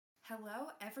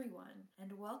Hello, everyone,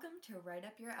 and welcome to Write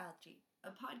Up Your Algae, a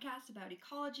podcast about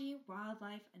ecology,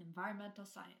 wildlife, and environmental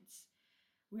science.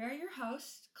 We are your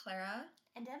hosts, Clara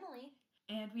and Emily,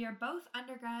 and we are both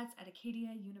undergrads at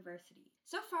Acadia University.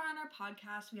 So far on our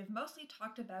podcast, we have mostly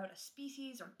talked about a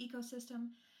species or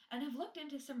ecosystem and have looked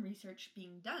into some research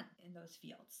being done in those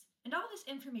fields. And all this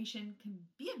information can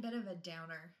be a bit of a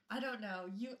downer. I don't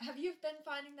know. Have you been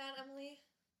finding that, Emily?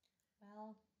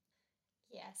 Well,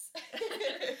 yes.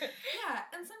 Yeah,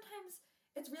 and sometimes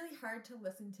it's really hard to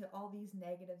listen to all these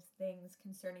negative things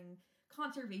concerning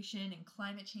conservation and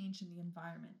climate change in the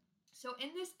environment. So in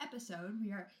this episode,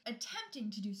 we are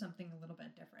attempting to do something a little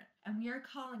bit different, and we are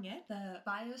calling it the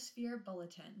Biosphere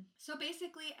Bulletin. So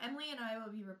basically, Emily and I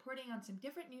will be reporting on some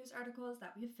different news articles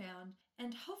that we've found,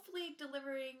 and hopefully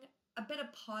delivering a bit of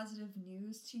positive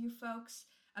news to you folks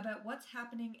about what's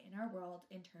happening in our world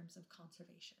in terms of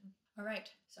conservation. All right,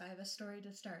 so I have a story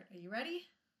to start. Are you ready?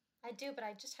 I do, but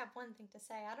I just have one thing to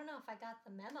say. I don't know if I got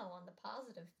the memo on the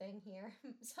positive thing here.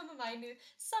 Some of my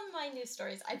news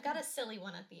stories. I've got a silly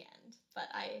one at the end, but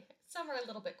some are a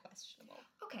little bit questionable.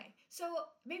 Okay, so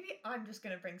maybe I'm just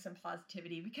going to bring some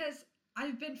positivity because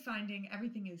I've been finding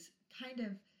everything is kind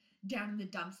of down in the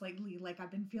dumps lately. Like,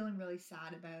 I've been feeling really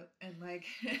sad about and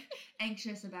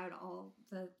anxious about all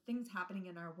the things happening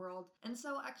in our world. And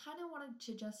so I kind of wanted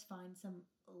to just find some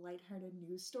lighthearted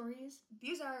news stories.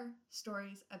 These are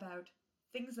stories about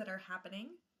things that are happening,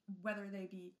 whether they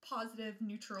be positive,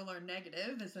 neutral, or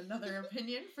negative is another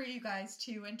opinion for you guys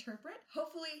to interpret.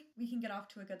 Hopefully we can get off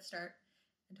to a good start,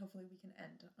 and hopefully we can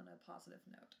end on a positive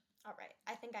note. All right,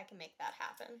 I think I can make that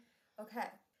happen. Okay,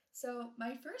 so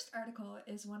my first article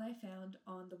is one I found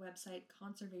on the website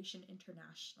Conservation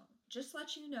International. Just to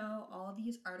let you know, all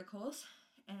these articles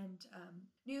and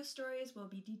news stories will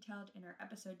be detailed in our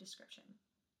episode description.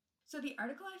 So the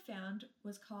article I found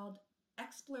was called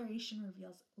Exploration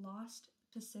Reveals Lost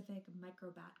Pacific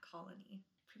Microbat Colony.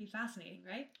 Pretty fascinating,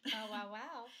 right? Oh,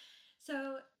 wow.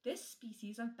 So this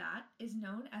species of bat is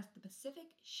known as the Pacific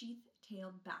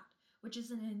sheath-tailed bat, which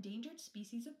is an endangered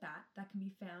species of bat that can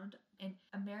be found in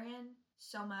Amarian,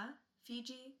 Samoa,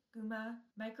 Fiji, Guma,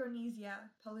 Micronesia,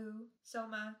 Palau,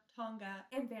 Soma, Tonga,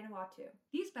 and Vanuatu.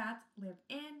 These bats live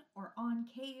in or on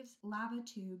caves, lava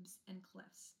tubes, and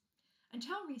cliffs.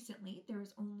 Until recently, there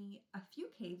was only a few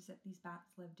caves that these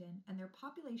bats lived in, and their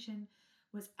population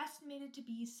was estimated to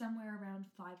be somewhere around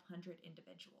 500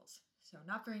 individuals. So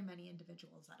not very many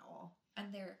individuals at all.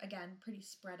 And they're, again, pretty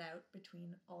spread out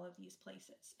between all of these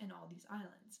places and all these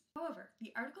islands. However,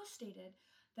 the article stated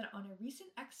that on a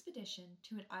recent expedition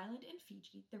to an island in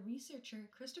Fiji, the researcher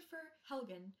Christopher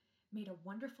Helgen made a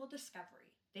wonderful discovery.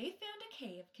 They found a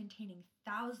cave containing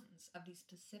thousands of these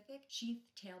Pacific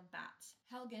sheath-tailed bats.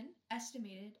 Helgen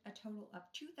estimated a total of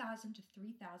 2,000 to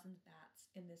 3,000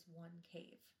 bats in this one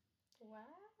cave.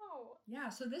 Wow. Yeah,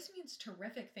 so this means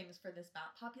terrific things for this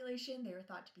bat population. They were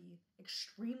thought to be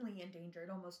extremely endangered,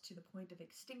 almost to the point of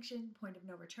extinction, point of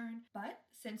no return. But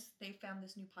since they found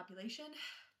this new population,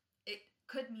 it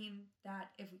could mean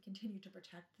that if we continue to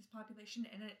protect this population,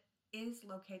 and it is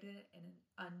located in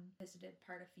an unvisited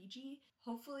part of Fiji,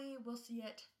 hopefully we'll see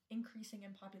it increasing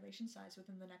in population size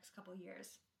within the next couple of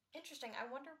years. Interesting. I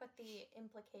wonder what the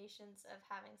implications of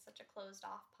having such a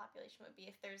closed-off population would be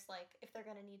if they're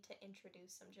going to need to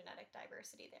introduce some genetic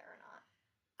diversity there or not.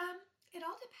 It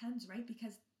all depends, right?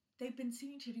 Because they've been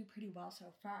seeming to do pretty well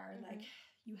so far. Mm-hmm.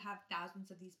 You have thousands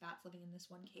of these bats living in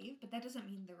this one cave, but that doesn't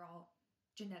mean they're all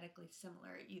genetically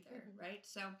similar either, mm-hmm. right?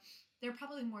 So they're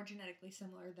probably more genetically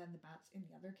similar than the bats in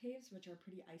the other caves, which are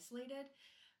pretty isolated.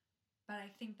 But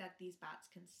I think that these bats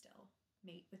can still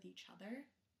mate with each other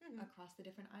mm-hmm. across the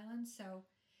different islands. So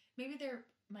maybe there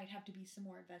might have to be some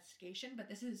more investigation, but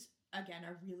this is, again,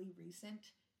 a really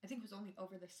recent, I think it was only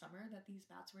over the summer that these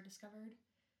bats were discovered.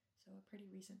 So a pretty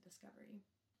recent discovery.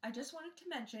 I just wanted to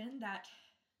mention that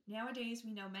nowadays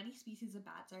we know many species of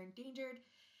bats are endangered,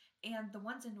 and the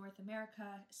ones in North America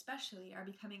especially are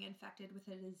becoming infected with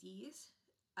a disease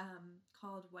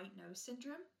called white nose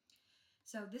syndrome.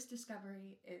 So this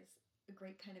discovery is a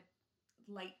great kind of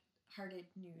light-hearted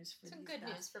news for some these good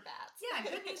bats. news for bats. Yeah,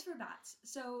 good news for bats.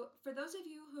 So for those of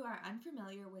you who are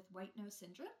unfamiliar with white nose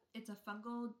syndrome, it's a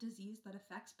fungal disease that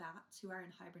affects bats who are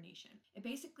in hibernation. It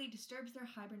basically disturbs their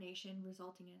hibernation,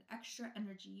 resulting in extra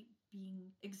energy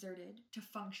being exerted to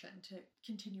function, to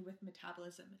continue with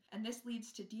metabolism. And this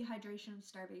leads to dehydration,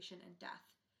 starvation, and death.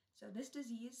 So this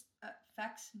disease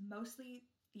affects mostly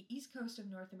the east coast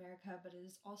of North America, but it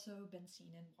has also been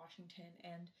seen in Washington,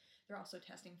 and they're also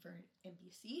testing for in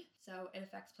BC. So it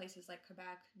affects places like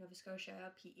Quebec, Nova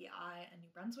Scotia, PEI, and New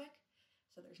Brunswick.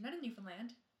 So there's none in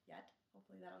Newfoundland yet,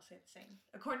 Hopefully that'll say the same,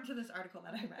 according to this article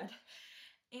that I read.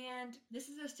 And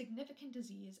this is a significant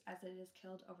disease as it has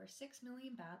killed over 6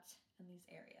 million bats in these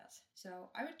areas. So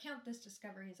I would count this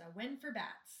discovery as a win for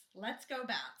bats. Let's go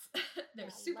bats. They're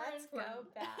super let's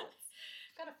important. go bats.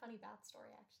 I've got a funny bat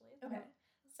story, actually. Okay.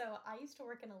 So I used to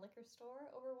work in a liquor store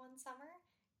over one summer,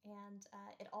 and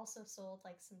it also sold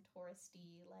like some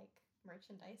touristy like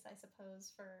merchandise, I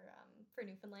suppose, for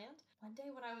Newfoundland. One day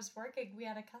when I was working, we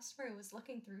had a customer who was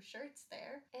looking through shirts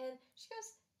there, and she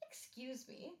goes, "Excuse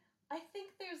me, I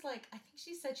think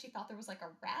she said she thought there was like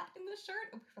a rat in the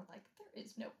shirt," and we were like, "There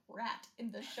is no rat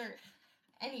in the shirt."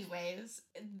 Anyways,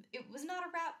 it was not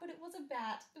a rat, but it was a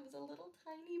bat. It was a little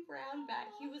tiny brown bat.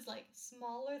 He was like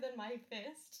smaller than my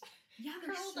fist. Yeah,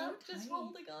 they're curled so up, tiny. just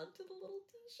holding on to the little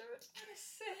t-shirt. What a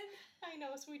sin. I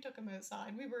know, so we took him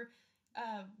outside.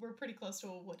 We're pretty close to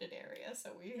a wooded area,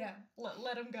 so we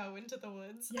let him go into the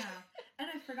woods. Yeah, and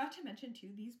I forgot to mention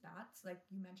too, these bats, like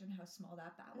you mentioned how small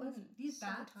that bat was. These so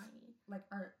bats tiny. like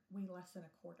are way less than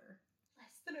a quarter.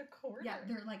 Less than a quarter? Yeah,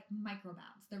 they're like micro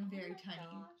bats. They're very tiny.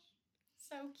 Gosh.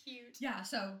 So cute. Yeah,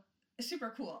 so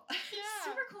super cool. Yeah.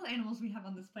 Super cool animals we have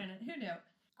on this planet. Who knew?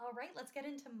 All right, let's get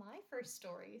into my first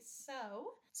story. So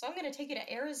I'm going to take you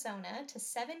to Arizona to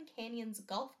Seven Canyons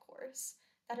Golf Course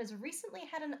that has recently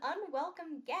had an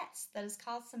unwelcome guest that has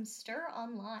caused some stir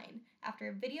online after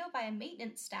a video by a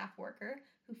maintenance staff worker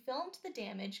who filmed the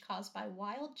damage caused by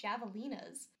wild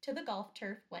javelinas to the golf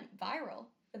turf went viral.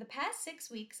 For the past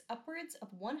 6 weeks, upwards of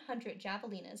 100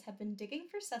 javelinas have been digging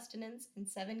for sustenance in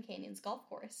Seven Canyons Golf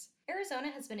Course. Arizona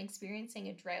has been experiencing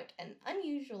a drought and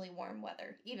unusually warm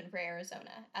weather, even for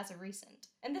Arizona, as of recent.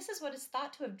 And this is what is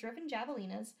thought to have driven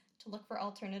javelinas to look for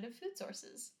alternative food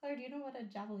sources. Claire, do you know what a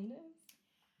javelina is?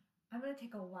 I'm going to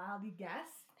take a wild guess,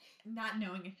 not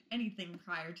knowing anything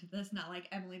prior to this, not like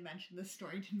Emily mentioned this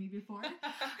story to me before.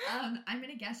 I'm going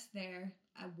to guess they're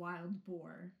a wild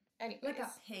boar. Anyways. Like a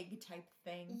pig type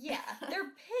thing. Yeah,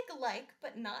 they're pig-like,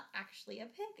 but not actually a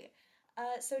pig.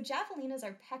 So javelinas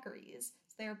are peccaries.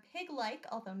 So they are pig-like,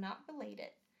 although not related.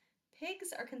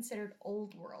 Pigs are considered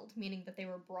old world, meaning that they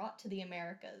were brought to the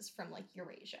Americas from like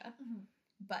Eurasia. Mm-hmm.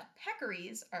 But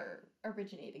peccaries are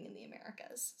originating in the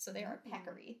Americas, so they are a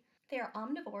peccary. They are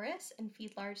omnivorous and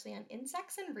feed largely on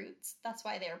insects and roots. That's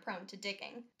why they are prone to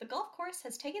digging. The golf course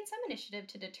has taken some initiative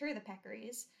to deter the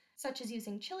peccaries, such as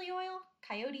using chili oil,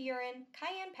 coyote urine,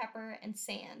 cayenne pepper, and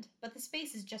sand, but the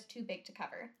space is just too big to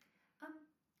cover.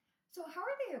 So how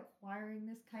are they acquiring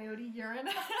this coyote urine?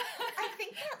 I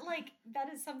think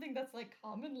that is something that's like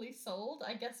commonly sold,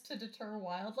 I guess, to deter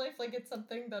wildlife. Like it's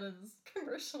something that is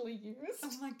commercially used.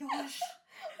 Oh my gosh.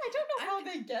 I don't know how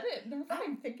they get it. Now that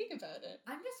I'm thinking about it.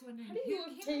 I'm just wondering, how do you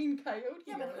obtain coyote urine?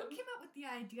 Yeah, but who came up with the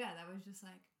idea that was just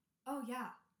like, oh yeah,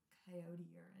 coyote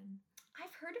urine?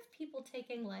 I've heard of people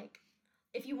taking like,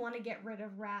 if you want to get rid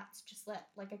of rats, just let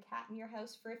like a cat in your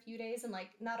house for a few days, and like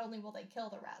not only will they kill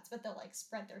the rats, but they'll like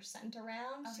spread their scent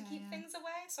around to keep things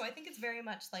away. So I think it's very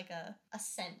much like a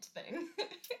scent thing.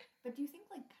 But do you think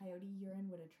like coyote urine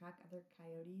would attract other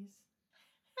coyotes?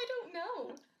 I don't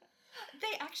know.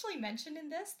 They actually mentioned in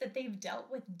this that they've dealt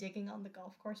with digging on the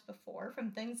golf course before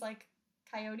from things like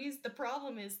coyotes. The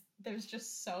problem is there's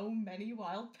just so many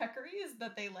wild peccaries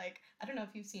that they like, I don't know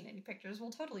if you've seen any pictures,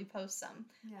 we'll totally post some,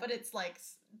 but it's like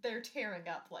they're tearing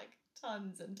up like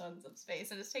tons and tons of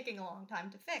space and it's taking a long time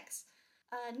to fix.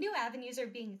 New avenues are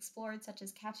being explored, such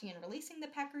as catching and releasing the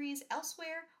peccaries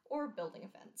elsewhere or building a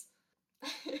fence.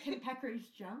 Can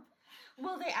peccaries jump?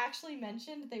 Well, they actually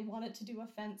mentioned they wanted to do a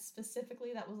fence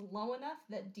specifically that was low enough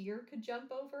that deer could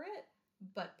jump over it,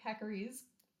 but peccaries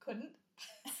couldn't.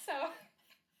 So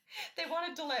they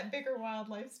wanted to let bigger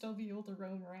wildlife still be able to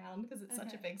roam around because it's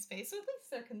such a big space. So at least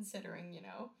they're considering,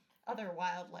 other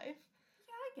wildlife.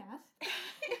 Yeah, I guess.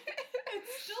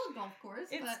 It's still a golf course.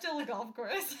 It's still a golf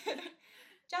course.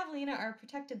 Javelina are a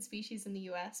protected species in the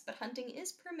US, but hunting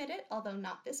is permitted, although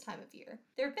not this time of year.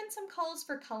 There have been some calls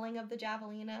for culling of the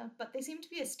javelina, but they seem to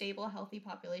be a stable, healthy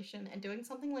population, and doing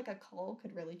something like a cull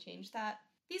could really change that.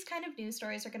 These kind of news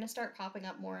stories are going to start popping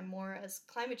up more and more as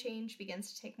climate change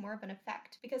begins to take more of an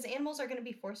effect, because animals are going to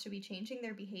be forced to be changing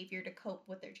their behavior to cope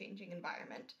with their changing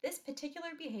environment. This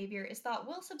particular behavior is thought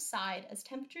will subside as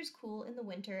temperatures cool in the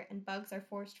winter and bugs are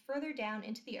forced further down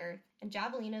into the earth, and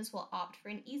javelinas will opt for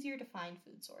an easier to find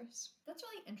food source. That's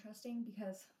really interesting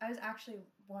because I was actually,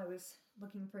 while I was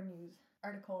looking for news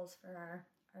articles for our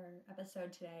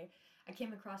episode today, I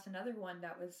came across another one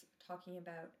that was talking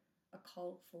about a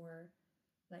cult for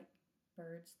like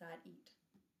birds that eat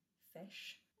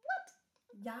fish.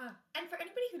 What? Yeah. And for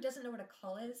anybody who doesn't know what a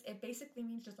cull is, it basically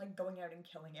means just like going out and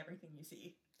killing everything you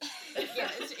see. Yeah,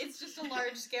 it's just a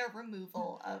large-scale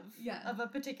removal of a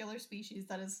particular species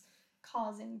that is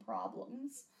causing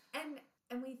problems.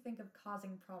 And we think of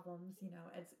causing problems,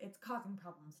 it's causing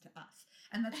problems to us.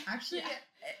 And that's actually,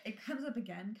 it comes up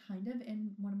again kind of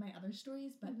in one of my other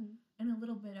stories, but in a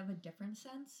little bit of a different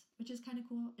sense, which is kind of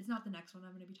cool. It's not the next one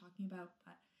I'm going to be talking about,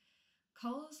 but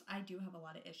culls, I do have a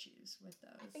lot of issues with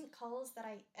those. I think culls that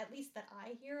at least that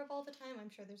I hear of all the time, I'm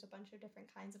sure there's a bunch of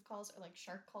different kinds of culls, or like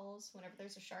shark culls. Whenever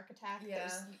there's a shark attack,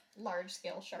 there's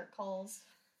large-scale shark culls.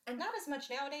 And not as much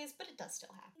nowadays, but it does still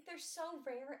happen. They're so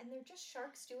rare, and they're just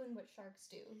sharks doing what sharks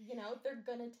do. They're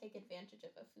gonna take advantage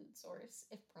of a food source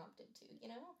if prompted to,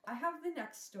 I have the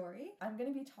next story. I'm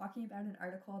going to be talking about an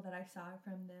article that I saw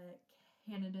from the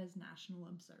Canada's National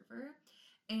Observer.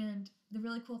 And the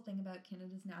really cool thing about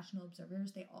Canada's National Observer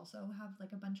is they also have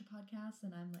like a bunch of podcasts,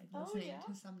 and I'm like listening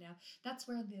to some now. That's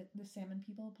where the Salmon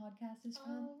People podcast is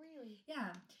from. Oh, really?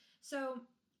 Yeah. So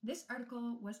this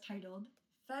article was titled,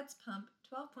 Feds Pump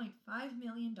 $12.5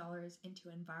 million into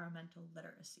Environmental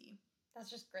Literacy. That's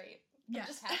just great. I'm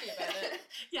just happy about it.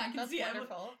 Yeah, I can see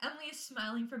wonderful. Emily is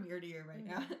smiling from ear to ear right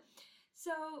now.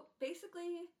 So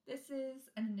basically, this is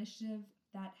an initiative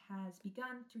that has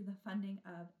begun through the funding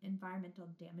of Environmental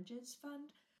Damages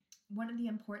Fund. One of the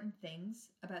important things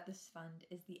about this fund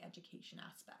is the education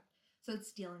aspect. So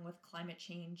it's dealing with climate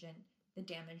change and the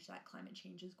damage that climate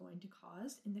change is going to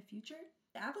cause in the future.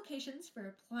 The applications for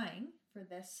applying for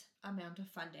this amount of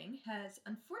funding has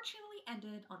unfortunately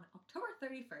ended on October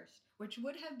 31st, which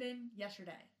would have been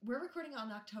yesterday. We're recording on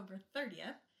October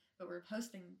 30th, but we're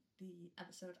posting the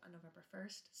episode on November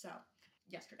 1st, so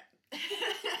yesterday.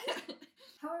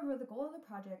 However, the goal of the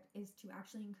project is to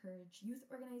actually encourage youth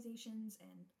organizations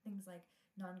and things like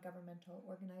non-governmental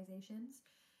organizations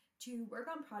to work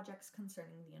on projects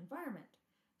concerning the environment.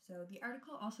 So the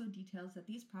article also details that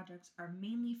these projects are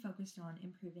mainly focused on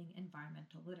improving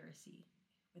environmental literacy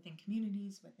within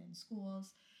communities, within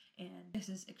schools, and this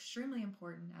is extremely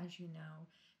important, as you know,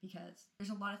 because there's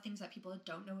a lot of things that people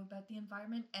don't know about the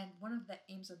environment, and one of the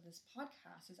aims of this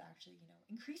podcast is actually,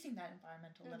 increasing that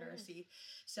environmental literacy.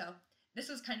 So this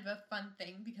was kind of a fun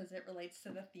thing because it relates to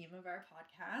the theme of our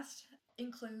podcast.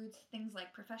 Includes things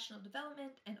like professional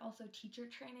development and also teacher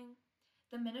training.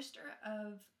 The Minister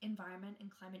of Environment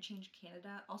and Climate Change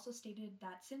Canada also stated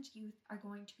that since youth are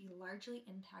going to be largely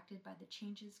impacted by the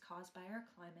changes caused by our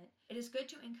climate, it is good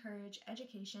to encourage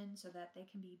education so that they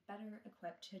can be better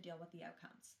equipped to deal with the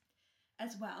outcomes.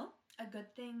 As well, a good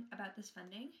thing about this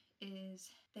funding is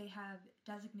they have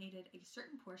designated a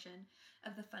certain portion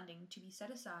of the funding to be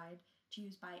set aside to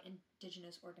use by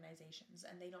Indigenous organizations,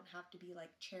 and they don't have to be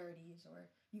like charities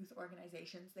or youth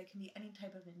organizations. They can be any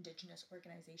type of Indigenous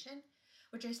organization,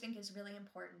 which I think is really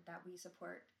important that we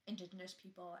support Indigenous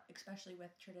people, especially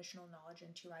with traditional knowledge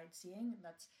and two-eyed seeing. And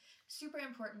that's super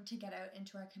important to get out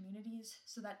into our communities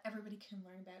so that everybody can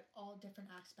learn about all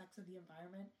different aspects of the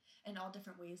environment and all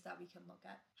different ways that we can look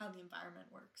at how the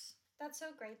environment works. That's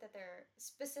so great that they're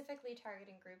specifically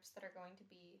targeting groups that are going to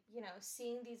be,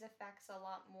 seeing these effects a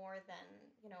lot more than,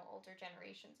 older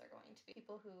generations are going to be.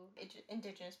 People who,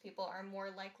 Indigenous people, are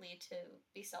more likely to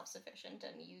be self-sufficient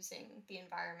and using the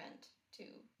environment to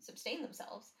sustain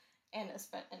themselves. And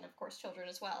of course children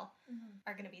as well,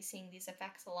 are going to be seeing these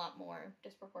effects a lot more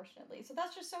disproportionately. So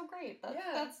that's just so great.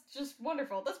 That's just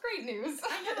wonderful. That's great news.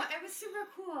 I know, it was super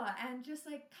cool. And just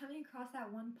like coming across that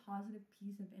one positive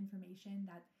piece of information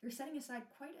that they're setting aside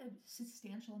quite a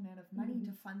substantial amount of money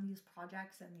to fund these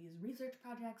projects and these research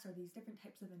projects or these different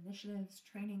types of initiatives,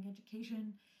 training,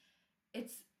 education.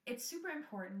 It's super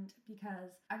important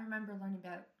because I remember learning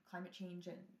about climate change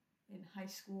in high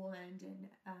school and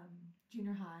in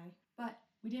junior high, but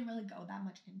we didn't really go that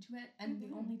much into it, and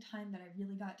the only time that I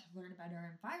really got to learn about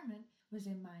our environment was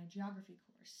in my geography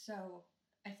course. So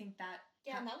I think that...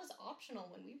 Yeah, and that was optional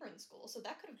when we were in school, so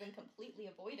that could have been completely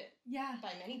avoided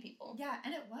by many people. Yeah,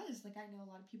 and it was. Like, I know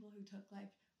a lot of people who took,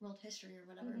 like, world history or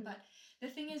whatever, but the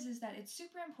thing is that it's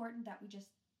super important that we just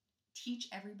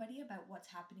teach everybody about what's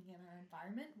happening in our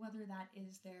environment, whether that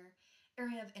is their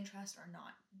area of interest or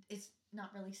not. It's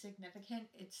not really significant.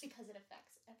 It's because it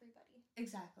affects everybody.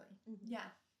 Exactly. Yeah.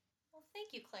 Well,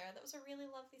 thank you, Clara. That was a really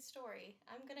lovely story.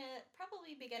 I'm gonna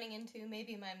probably be getting into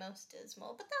maybe my most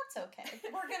dismal, but that's okay.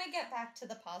 We're gonna get back to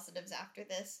the positives after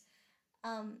this.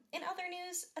 In other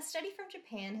news, a study from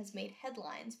Japan has made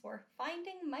headlines for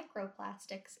finding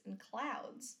microplastics in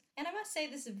clouds. And I must say,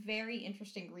 this is a very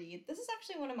interesting read. This is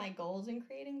actually one of my goals in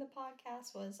creating the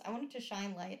podcast, was I wanted to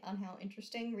shine light on how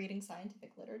interesting reading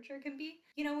scientific literature can be.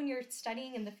 When you're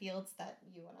studying in the fields that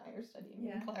you and I are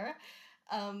studying, Clara,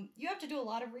 You have to do a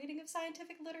lot of reading of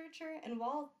scientific literature, and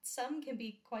while some can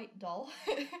be quite dull...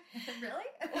 Really?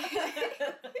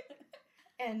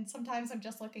 And sometimes I'm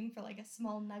just looking for like a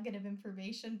small nugget of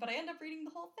information, but I end up reading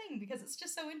the whole thing because it's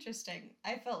just so interesting.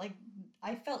 I felt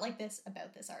like this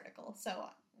about this article. So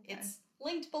It's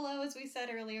linked below, as we said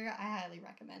earlier. I highly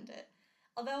recommend it.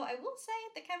 Although I will say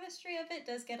the chemistry of it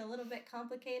does get a little bit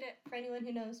complicated. For anyone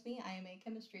who knows me, I am a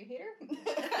chemistry hater.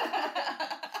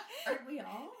 Aren't we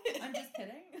all? I'm just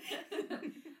kidding.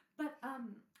 But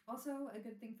also a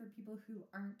good thing for people who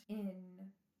aren't in,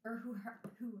 or who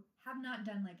have not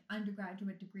done like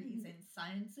undergraduate degrees in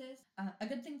sciences, a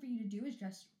good thing for you to do is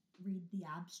just read the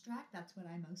abstract. That's what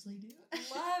I mostly do.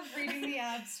 Love reading the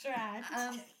abstract.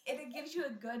 It gives you a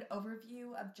good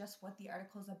overview of just what the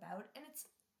article is about, and it's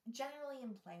generally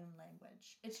in plain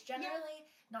language. It's generally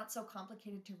not so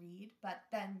complicated to read, but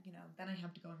then I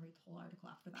have to go and read the whole article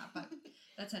after that, but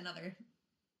that's another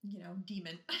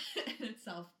demon in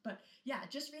itself. But yeah,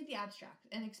 just read the abstract.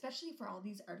 And especially for all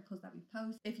these articles that we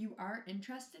post, if you are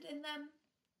interested in them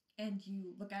and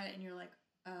you look at it and you're like,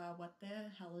 what the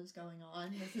hell is going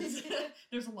on?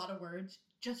 There's a lot of words.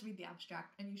 Just read the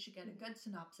abstract and you should get a good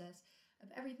synopsis of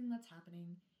everything that's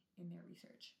happening in their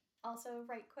research. Also,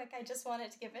 right quick, I just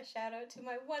wanted to give a shout out to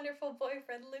my wonderful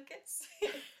boyfriend, Lucas.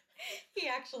 He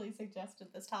actually suggested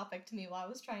this topic to me while I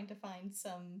was trying to find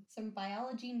some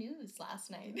biology news last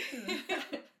night.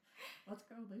 Let's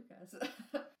go, Lucas.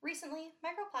 Recently,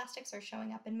 microplastics are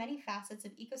showing up in many facets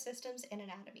of ecosystems and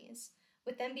anatomies,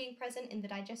 with them being present in the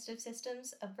digestive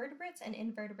systems of vertebrates and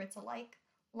invertebrates alike,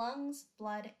 lungs,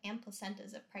 blood, and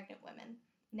placentas of pregnant women.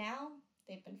 Now,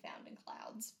 they've been found in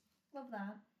clouds. Love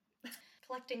that.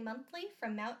 Collecting monthly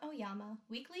from Mount Oyama,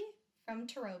 weekly from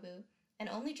Torobu, and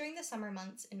only during the summer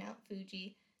months in Mount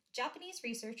Fuji, Japanese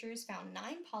researchers found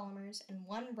 9 polymers and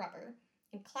 1 rubber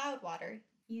in cloud water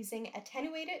using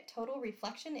attenuated total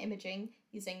reflection imaging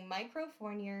using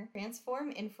microfournier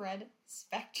transform infrared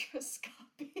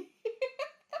spectroscopy.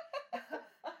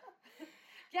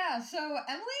 Yeah, so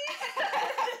Emily?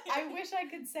 I wish I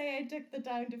could say I took the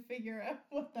time to figure out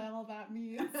what the hell that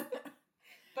means.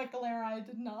 But Galera, I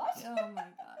did not. Oh my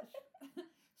gosh.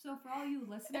 So for all you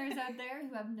listeners out there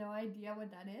who have no idea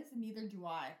what that is, neither do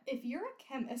I. If you're a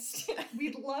chemist,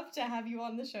 we'd love to have you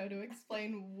on the show to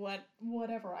explain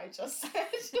whatever I just said.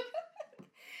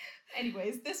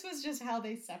 Anyways, this was just how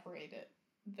they separated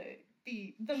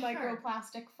the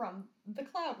microplastic from the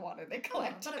cloud water they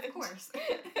collected. But of course.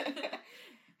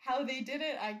 How they did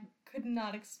it, I could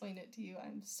not explain it to you.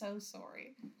 I'm so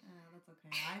sorry. That's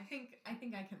okay. I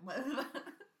think I can live.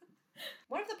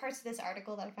 One of the parts of this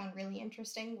article that I found really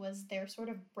interesting was their sort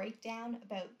of breakdown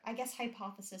about, I guess,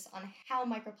 hypothesis on how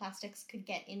microplastics could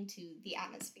get into the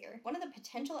atmosphere. One of the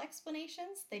potential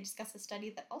explanations, they discuss a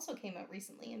study that also came out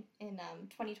recently in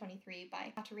 2023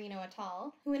 by Caterino et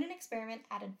al., who in an experiment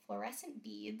added fluorescent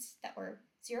beads that were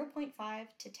 0.5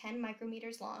 to 10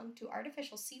 micrometers long to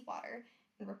artificial seawater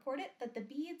and reported that the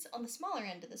beads on the smaller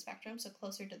end of the spectrum, so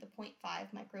closer to the 0.5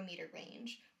 micrometer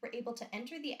range, were able to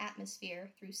enter the atmosphere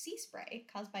through sea spray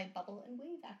caused by bubble and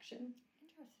wave action.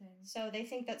 Interesting. So they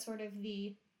think that sort of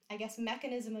the, I guess,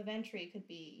 mechanism of entry could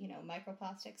be,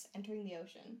 microplastics entering the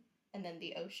ocean, and then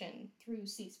the ocean through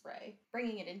sea spray,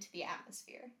 bringing it into the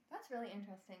atmosphere. That's really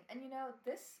interesting. And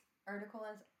this article,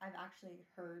 as I've actually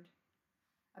heard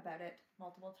about it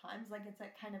multiple times, like it's a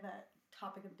kind of a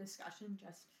topic of discussion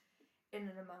just in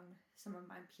and among some of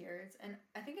my peers, and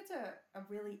I think it's a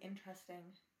really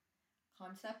interesting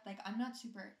concept. Like, I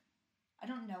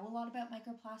don't know a lot about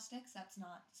microplastics. That's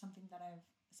not something that I've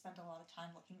spent a lot of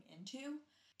time looking into.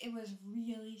 It was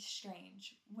really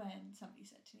strange when somebody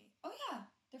said to me, "Oh yeah,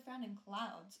 they're found in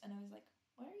clouds," and I was like,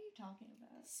 "What are you talking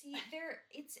about?" See,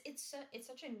 it's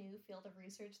such a new field of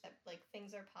research that like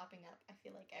things are popping up. I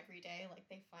feel like every day, like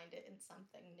they find it in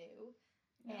something new,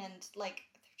 and like.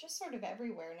 Just sort of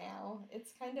everywhere now.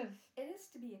 It's kind of... It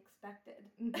is to be expected.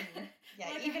 Mm-hmm. Yeah,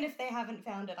 like, even if they haven't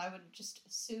found it, I would just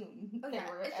assume they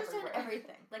were it's everywhere. Just in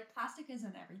everything. Like, plastic is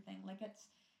in everything. Like, it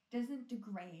doesn't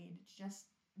degrade. It's just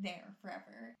there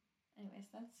forever. Anyways,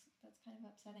 that's kind of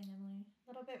upsetting, Emily.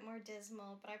 A little bit more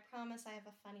dismal, but I promise I have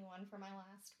a funny one for my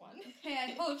last one. Okay,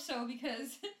 I hope so,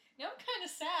 because I'm kind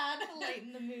of sad.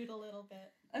 Lighten the mood a little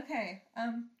bit. Okay,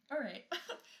 all right.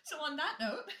 So on that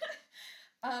note...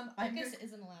 Lucas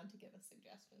isn't allowed to give us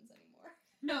suggestions anymore.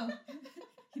 No,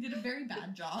 he did a very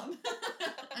bad job.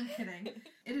 I'm kidding.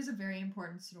 It is a very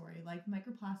important story. Like,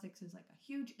 microplastics is like a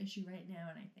huge issue right now,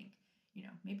 and I think,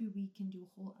 maybe we can do a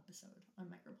whole episode on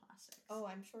microplastics. Oh,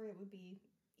 I'm sure it would be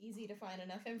easy to find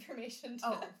enough information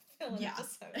to fill an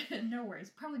episode. No worries.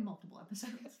 Probably multiple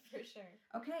episodes. For sure.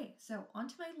 Okay, so on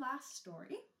to my last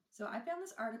story. So I found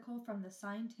this article from the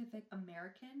Scientific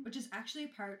American, which is actually a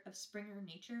part of Springer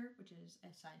Nature, which is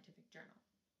a scientific journal.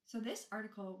 So this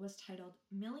article was titled,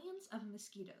 "Millions of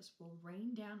Mosquitoes Will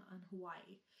Rain Down on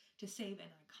Hawaii to Save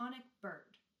an Iconic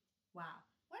Bird." Wow,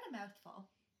 what a mouthful.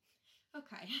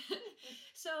 Okay,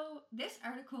 so this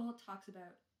article talks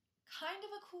about kind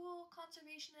of a cool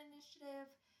conservation initiative,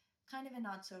 kind of a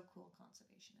not so cool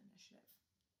conservation initiative.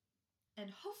 And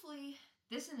hopefully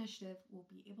this initiative will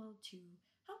be able to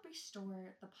help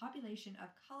restore the population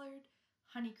of colored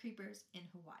honey creepers in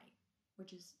Hawaii,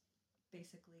 which is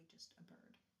basically just a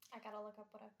bird. I gotta look up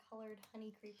what a colored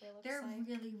honey creeper looks They're like.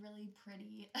 They're really, really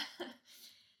pretty.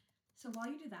 So while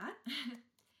you do that,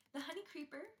 the honey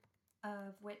creeper,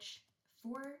 of which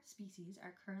 4 species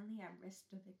are currently at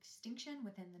risk of extinction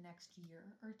within the next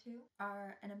year or 2,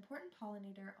 are an important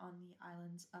pollinator on the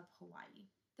islands of Hawaii.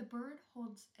 The bird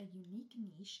holds a unique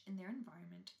niche in their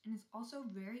environment and is also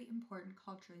very important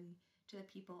culturally to the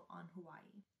people on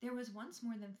Hawaii. There was once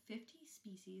more than 50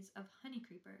 species of honey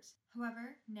creepers.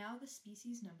 However, now the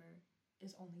species number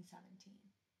is only 17.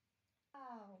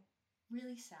 Oh.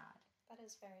 Really sad. That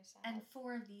is very sad. And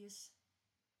 4 of these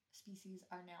species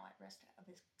are now at risk of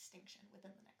extinction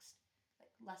within the next,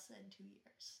 less than 2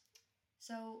 years.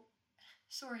 So,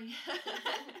 sorry.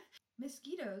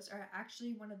 Mosquitoes are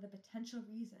actually one of the potential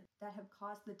reasons that have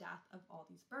caused the death of all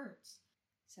these birds.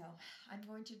 So, I'm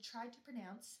going to try to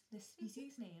pronounce the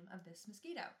species name of this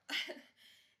mosquito.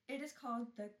 It is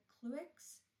called the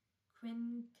Cluix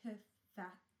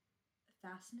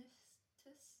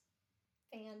quinctathasnitis.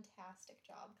 Fantastic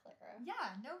job, Clara.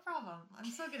 Yeah, no problem.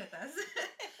 I'm so good at this.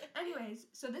 Anyways,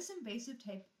 so this invasive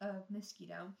type of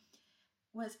mosquito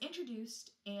was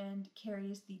introduced and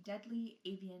carries the deadly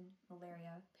avian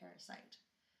malaria parasite.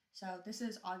 So this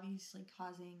is obviously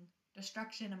causing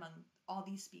destruction among all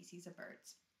these species of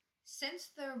birds.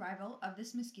 Since the arrival of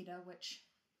this mosquito, which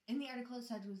in the article it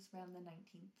said was around the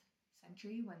 19th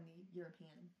century when the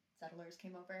European settlers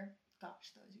came over.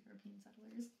 Gosh, those European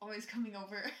settlers always coming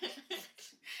over.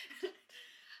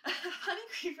 Honey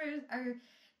creepers are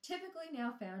typically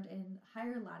now found in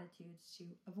higher latitudes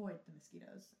to avoid the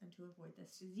mosquitoes and to avoid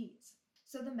this disease.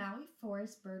 So the Maui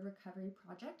Forest Bird Recovery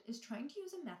Project is trying to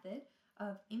use a method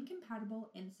of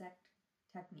incompatible insect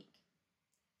technique.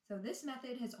 So this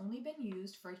method has only been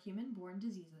used for human-borne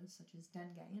diseases such as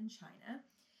dengue in China.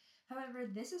 However,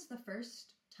 this is the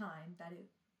first time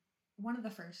one of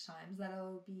the first times that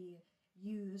it'll be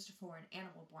used for an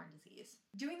animal-borne disease.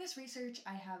 Doing this research,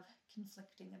 I have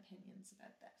conflicting opinions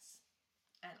about this,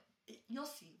 and you'll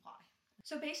see why.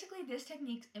 So basically, this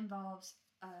technique involves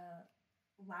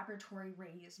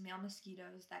laboratory-raised male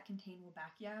mosquitoes that contain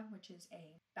Wolbachia, which is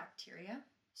a bacteria.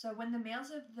 So when the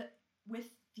males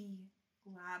with the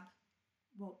lab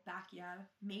Wolbachia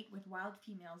mate with wild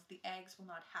females, the eggs will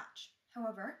not hatch.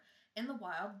 However, in the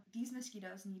wild, these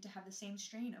mosquitoes need to have the same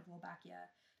strain of Wolbachia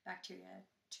bacteria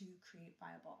to create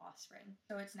viable offspring.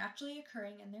 So it's naturally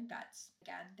occurring in their guts.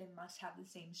 Again, they must have the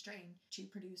same strain to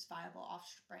produce viable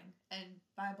offspring. And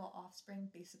viable offspring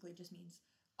basically just means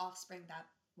offspring that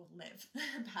will live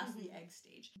past the egg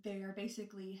stage. They are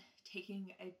basically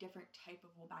taking a different type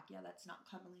of Wolbachia that's not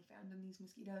commonly found in these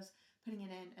mosquitoes, putting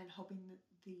it in and hoping that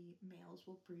the males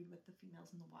will breed with the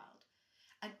females in the wild.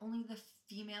 And only the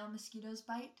female mosquitoes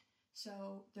bite,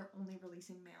 so they're only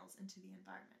releasing males into the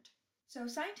environment. So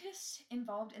scientists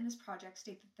involved in this project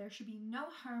state that there should be no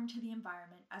harm to the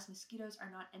environment as mosquitoes are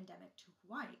not endemic to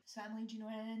Hawaii. So Emily, do you know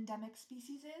what an endemic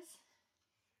species is?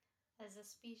 As a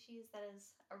species that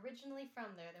is originally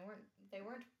from there. They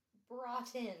weren't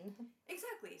brought in.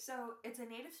 Exactly. So it's a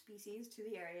native species to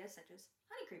the area, such as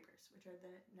honey creepers, which are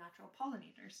the natural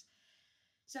pollinators.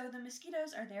 So the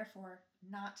mosquitoes are therefore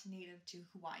not native to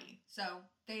Hawaii. So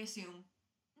they assume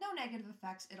no negative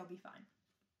effects, it'll be fine.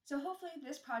 So hopefully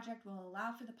this project will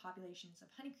allow for the populations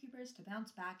of honey creepers to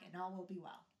bounce back and all will be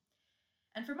well.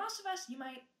 And for most of us, you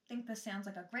might think this sounds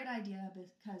like a great idea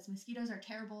because mosquitoes are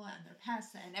terrible and they're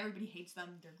pests and everybody hates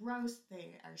them. They're gross,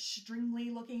 they are stringly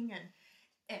looking and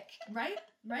ick, right?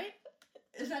 Right?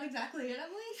 Is that exactly it,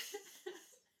 Emily?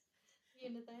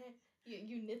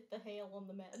 You knit the hail on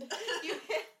the med. You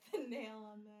hit the nail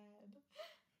on the head.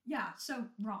 Yeah, so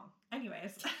wrong.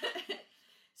 Anyways.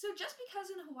 So just because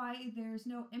in Hawaii there's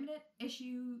no imminent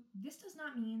issue, this does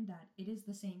not mean that it is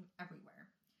the same everywhere.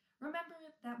 Remember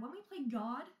that when we play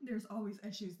God, there's always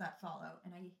issues that follow,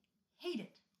 and I hate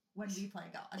it when we play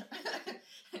God.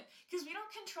 Because we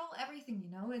don't control everything,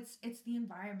 you know? It's the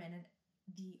environment, and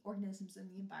the organisms in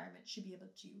the environment should be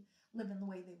able to live in the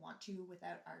way they want to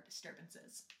without our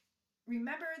disturbances.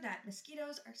 Remember that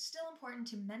mosquitoes are still important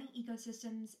to many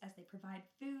ecosystems as they provide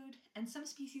food, and some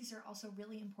species are also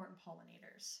really important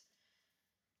pollinators,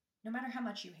 no matter how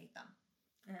much you hate them.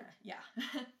 Yeah.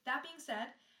 That being said,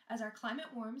 as our climate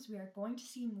warms, we are going to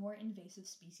see more invasive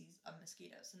species of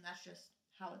mosquitoes, and that's just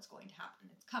how it's going to happen.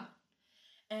 It's coming.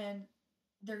 And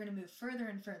they're going to move further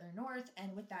and further north,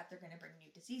 and with that, they're going to bring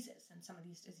new diseases. And some of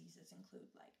these diseases include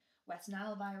like West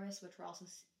Nile virus, which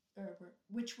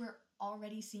we're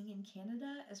already seeing in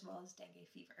Canada, as well as dengue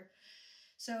fever.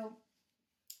 So,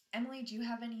 Emily, do you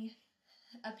have any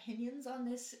opinions on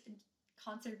this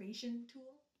conservation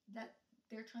tool that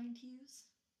they're trying to use?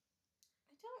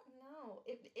 I don't know.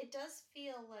 It does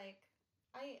feel like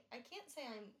I can't say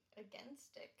I'm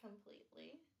against it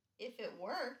completely. If it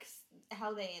works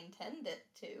how they intend it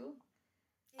to.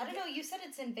 I don't know, you said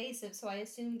it's invasive, so I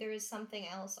assume there is something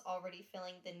else already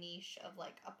filling the niche of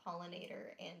like a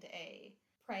pollinator and a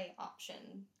prey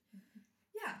option.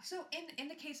 Yeah, so in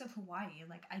the case of Hawaii,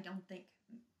 like I don't think,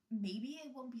 maybe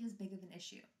it won't be as big of an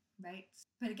issue, right?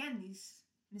 But again, these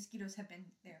mosquitoes have been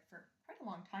there for quite a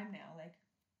long time now, like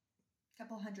a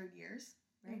couple hundred years,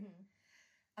 right?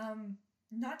 Mm-hmm.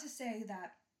 Not to say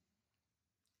that,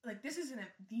 like, this isn't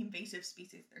the invasive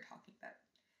species they're talking about.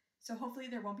 So hopefully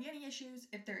there won't be any issues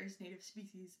if there is native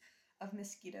species of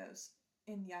mosquitoes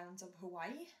in the islands of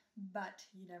Hawaii, but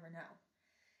you never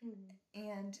know. Mm-hmm.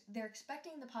 And they're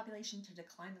expecting the population to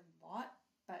decline a lot,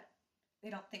 but they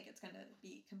don't think it's going to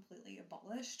be completely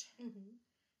abolished. Mm-hmm.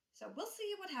 So we'll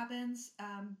see what happens.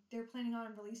 They're planning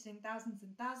on releasing thousands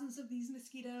and thousands of these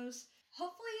mosquitoes.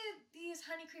 Hopefully these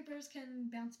honey creepers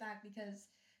can bounce back because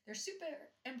they're super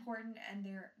important and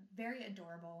they're very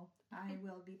adorable. I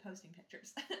will be posting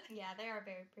pictures. Yeah, they are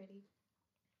very pretty.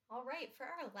 All right, for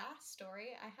our last story,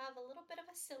 I have a little bit of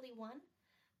a silly one.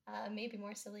 Maybe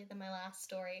more silly than my last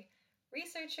story.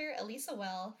 Researcher Elisa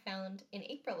Well found in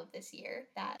April of this year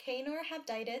that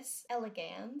Caenorhabditis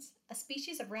elegans, a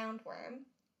species of roundworm,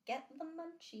 get the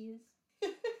munchies.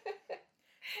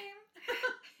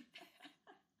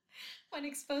 When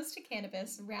exposed to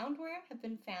cannabis, roundworm have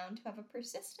been found to have a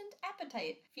persistent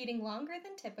appetite, feeding longer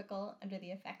than typical under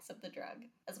the effects of the drug,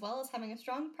 as well as having a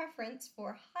strong preference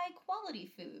for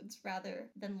high-quality foods rather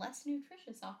than less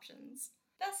nutritious options,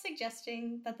 thus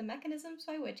suggesting that the mechanisms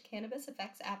by which cannabis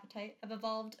affects appetite have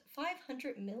evolved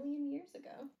 500 million years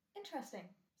ago. Interesting.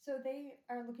 So they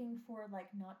are looking for, like,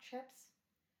 not chips?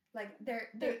 Like, they're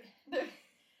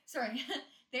sorry.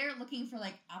 They're looking for,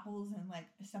 like, apples and, like,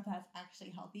 stuff that's actually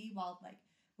healthy, while, like,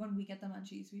 when we get the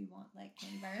munchies, we want, like,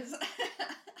 candy bars. I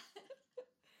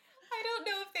don't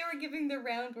know if they were giving the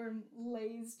roundworm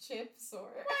Lay's chips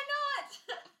or... Why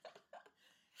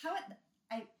not?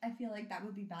 I feel like that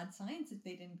would be bad science if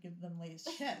they didn't give them Lay's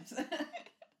chips. I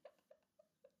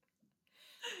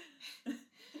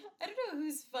don't know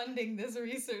who's funding this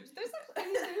research. There's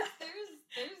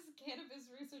cannabis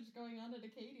research going on at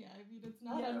Acadia. I mean, it's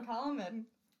not uncommon.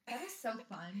 That is so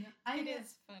fun. It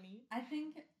is funny. I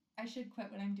think I should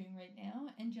quit what I'm doing right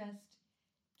now and just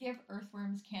give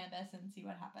earthworms cannabis and see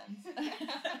what happens.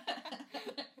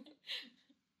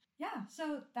 Yeah,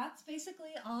 so that's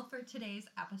basically all for today's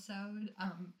episode.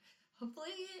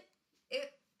 Hopefully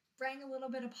it brought a little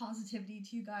bit of positivity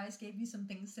to you guys, gave you some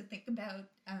things to think about.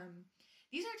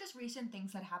 These are just recent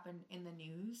things that happened in the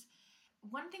news.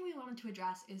 One thing we wanted to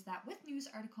address is that with news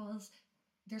articles,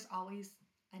 there's always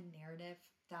a narrative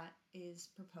that is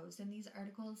proposed in these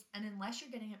articles, and unless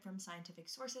you're getting it from scientific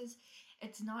sources,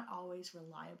 it's not always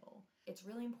reliable. It's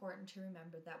really important to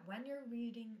remember that when you're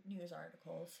reading news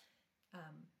articles,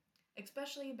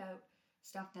 especially about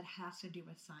stuff that has to do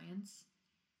with science,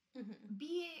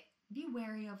 be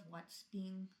wary of what's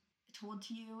being told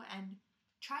to you, and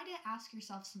try to ask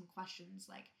yourself some questions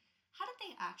like, how did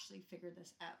they actually figure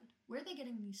this out? Where are they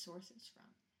getting these sources from?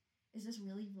 Is this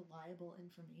really reliable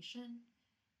information?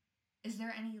 Is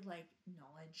there any, like,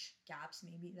 knowledge gaps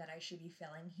maybe that I should be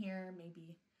filling here?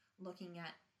 Maybe looking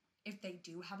at, if they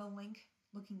do have a link,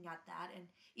 looking at that, and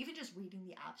even just reading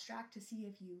the abstract to see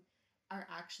if you are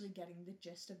actually getting the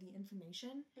gist of the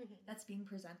information that's being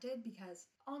presented, because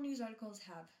all news articles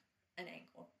have an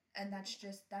angle, and that's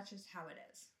just how it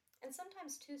is. And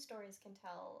sometimes two stories can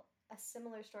tell a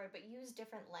similar story, but use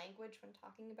different language when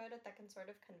talking about it that can sort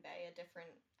of convey a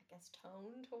different, I guess,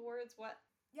 tone towards what...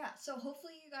 Yeah, so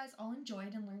hopefully you guys all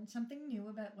enjoyed and learned something new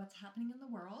about what's happening in the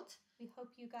world. We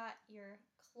hope you got your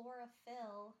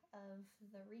chlorophyll of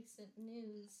the recent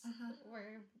news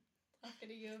we're talking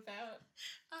to you about.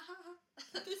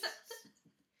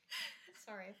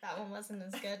 Sorry if that one wasn't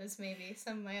as good as maybe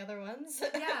some of my other ones.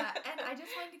 Yeah, and I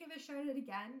just wanted to give a shout out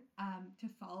again to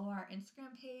follow our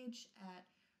Instagram page at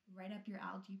Write Up Your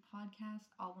Algae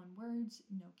Podcast, all one words,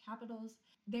 no capitals.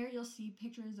 There you'll see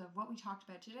pictures of what we talked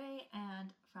about today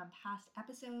and from past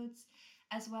episodes.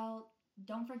 As well,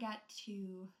 don't forget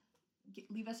to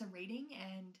leave us a rating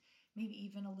and maybe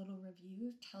even a little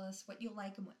review. Tell us what you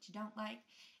like and what you don't like.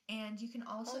 And you can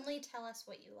also... Only tell us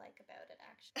what you like about it,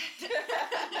 actually.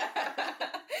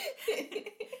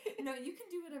 No, you can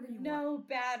do whatever you want. No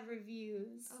bad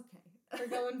reviews. Okay. We're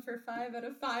going for 5 out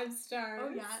of 5 stars. Oh,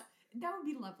 yeah. That would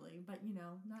be lovely, but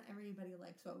not everybody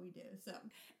likes what we do. So,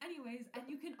 anyways, and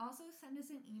you can also send us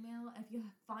an email if you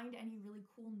find any really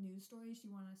cool news stories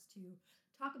you want us to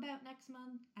talk about next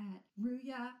month at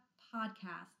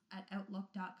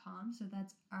ruyapodcast@outlook.com. So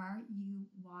that's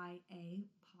RUYA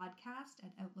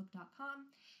podcast@outlook.com.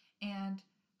 And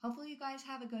hopefully you guys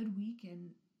have a good week,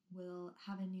 and we'll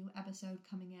have a new episode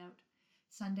coming out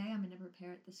Sunday. I'm going to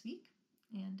prepare it this week,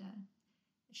 and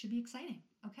it should be exciting.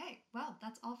 Okay, well,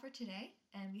 that's all for today,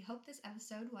 and we hope this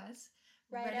episode was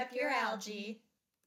Write Up Your Algae.